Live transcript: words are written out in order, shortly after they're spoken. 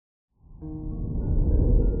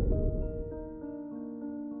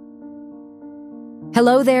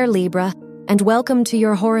Hello there, Libra, and welcome to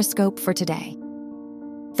your horoscope for today,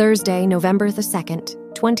 Thursday, November the 2nd,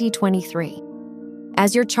 2023.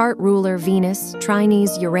 As your chart ruler Venus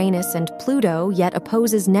trines Uranus and Pluto yet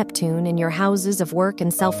opposes Neptune in your houses of work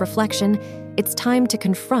and self-reflection, it's time to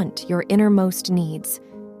confront your innermost needs.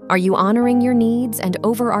 Are you honoring your needs and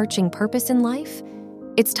overarching purpose in life?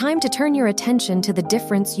 It's time to turn your attention to the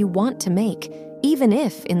difference you want to make, even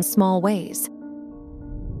if in small ways.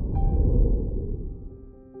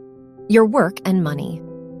 Your work and money.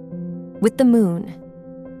 With the moon,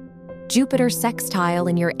 Jupiter sextile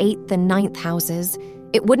in your 8th and 9th houses,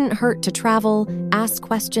 it wouldn't hurt to travel, ask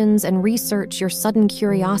questions, and research your sudden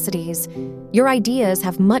curiosities. Your ideas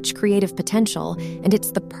have much creative potential, and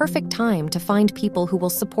it's the perfect time to find people who will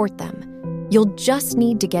support them. You'll just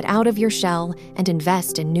need to get out of your shell and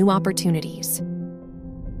invest in new opportunities.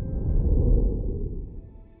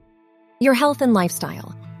 Your health and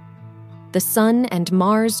lifestyle. The Sun and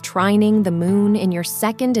Mars trining the Moon in your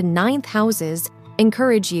 2nd and 9th houses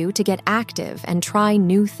encourage you to get active and try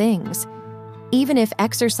new things. Even if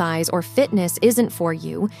exercise or fitness isn't for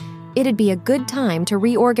you, it'd be a good time to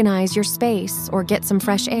reorganize your space or get some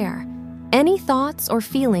fresh air. Any thoughts or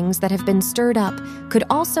feelings that have been stirred up could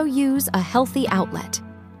also use a healthy outlet.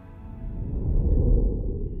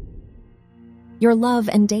 Your love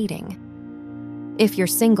and dating. If you're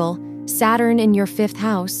single, Saturn in your 5th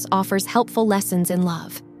house offers helpful lessons in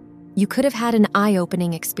love. You could have had an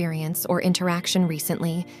eye-opening experience or interaction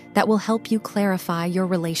recently that will help you clarify your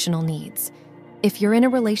relational needs. If you're in a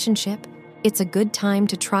relationship, it's a good time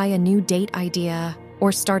to try a new date idea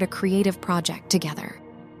or start a creative project together.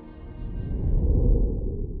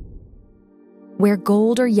 Wear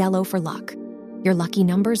gold or yellow for luck. Your lucky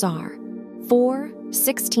numbers are 4,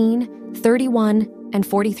 16, 31, and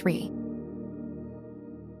 43.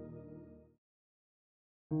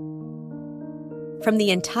 From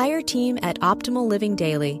the entire team at Optimal Living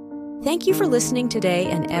Daily, thank you for listening today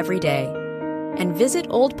and every day. And visit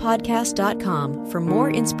oldpodcast.com for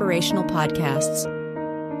more inspirational podcasts.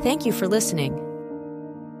 Thank you for listening.